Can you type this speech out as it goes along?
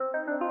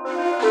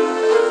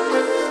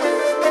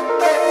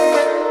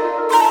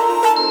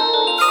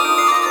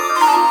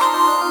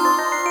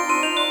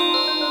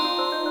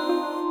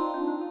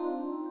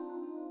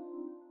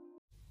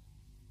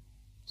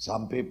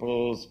Some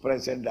people's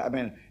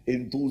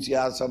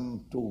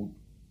enthusiasm to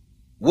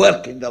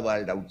work in the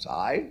world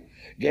outside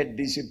get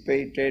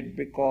dissipated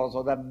because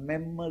of the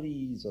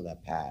memories of the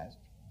past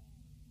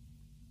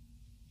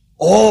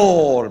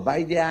or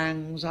by the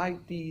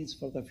anxieties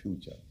for the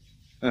future.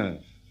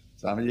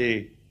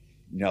 Swamiji,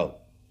 no.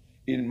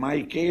 In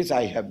my case,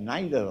 I have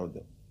neither of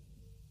them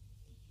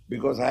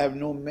because I have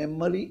no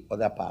memory of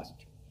the past.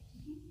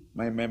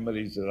 My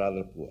memory is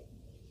rather poor.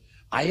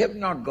 I have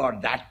not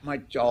got that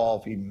much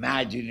of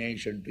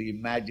imagination to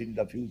imagine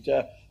the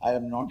future. I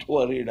am not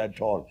worried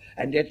at all.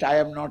 And yet I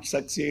am not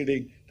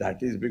succeeding.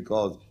 That is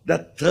because the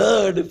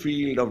third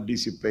field of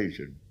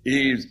dissipation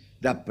is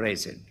the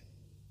present.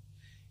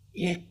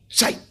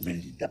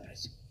 Excitement in the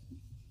present.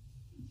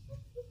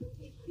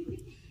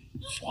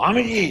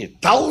 Swamiji,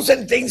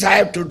 1,000 things I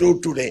have to do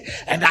today,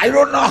 and I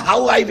don't know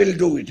how I will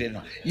do it.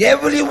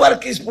 Every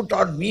work is put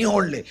on me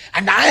only,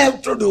 and I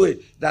have to do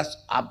it. Thus,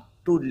 up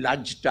to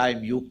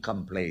lunchtime, you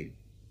complain.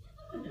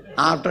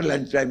 After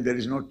lunchtime, there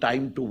is no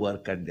time to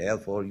work, and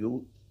therefore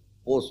you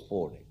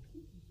postpone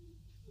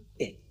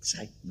it.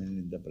 Excitement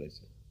in the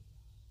present.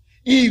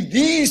 If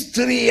these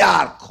three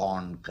are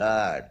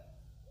conquered,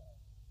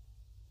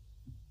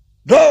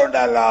 don't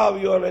allow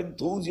your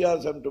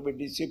enthusiasm to be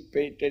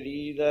dissipated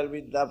either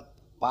with the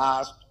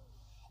past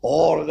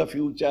or the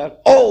future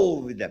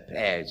or with the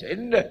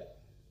present.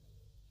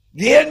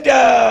 The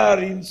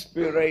entire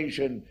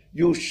inspiration,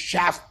 you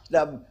shaft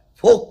them,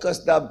 focus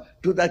them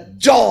to the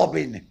job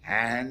in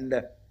hand.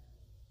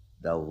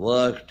 The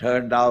work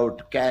turned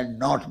out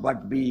cannot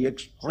but be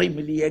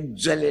extremely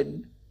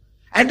excellent.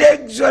 And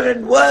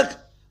excellent work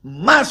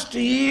must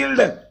yield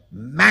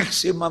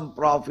maximum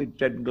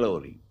profit and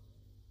glory.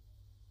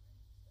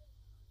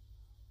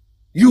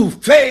 You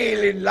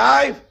fail in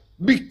life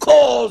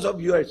because of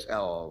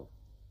yourself.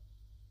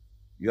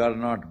 You are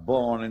not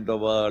born in the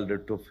world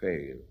to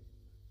fail.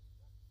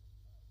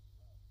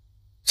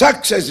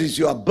 Success is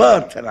your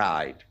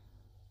birthright,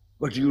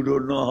 but you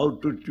don't know how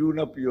to tune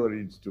up your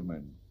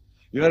instrument.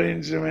 Your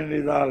instrument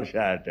is all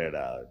shattered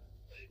out.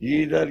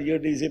 Either you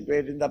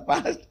dissipate in the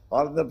past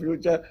or in the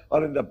future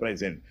or in the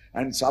present.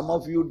 And some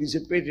of you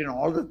dissipate in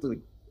all the three.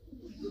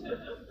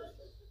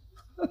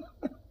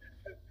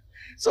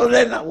 So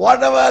then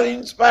whatever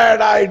inspired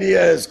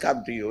ideas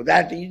come to you,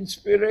 that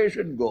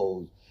inspiration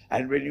goes.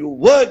 And when you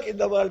work in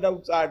the world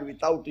outside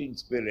without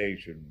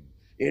inspiration,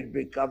 it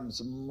becomes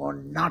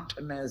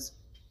monotonous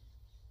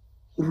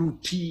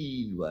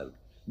routine work.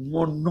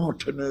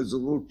 Monotonous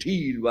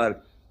routine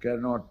work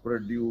cannot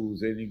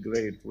produce any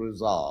great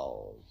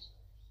results.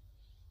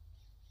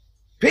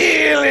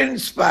 Feel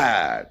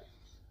inspired.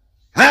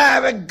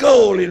 Have a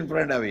goal in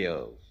front of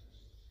you.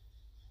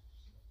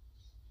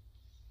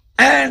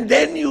 And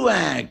then you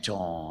act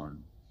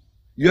on.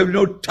 You have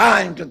no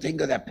time to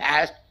think of the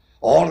past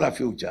or the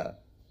future.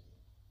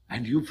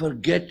 And you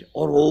forget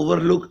or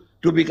overlook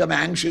to become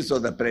anxious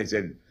of the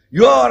present.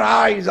 Your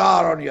eyes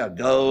are on your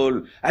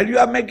goal and you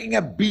are making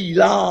a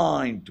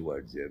beeline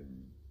towards him.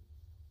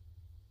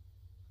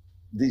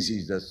 This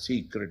is the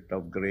secret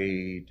of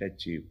great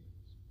achievement.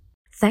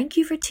 Thank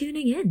you for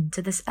tuning in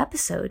to this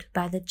episode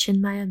by the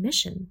Chinmaya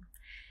Mission.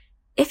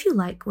 If you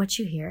like what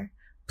you hear,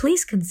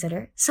 please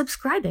consider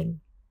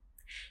subscribing.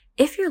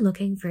 If you're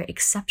looking for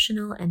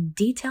exceptional and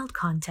detailed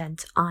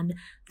content on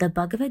the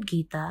Bhagavad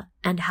Gita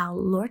and how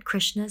Lord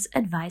Krishna's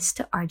advice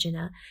to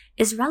Arjuna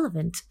is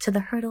relevant to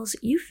the hurdles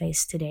you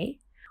face today,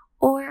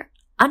 or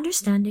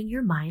understanding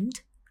your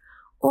mind,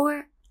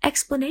 or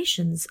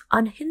explanations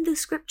on Hindu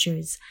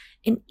scriptures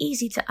in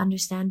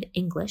easy-to-understand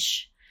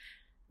English,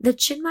 the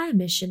Chinmaya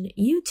Mission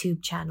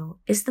YouTube channel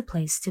is the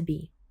place to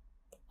be.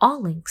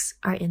 All links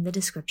are in the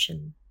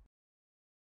description.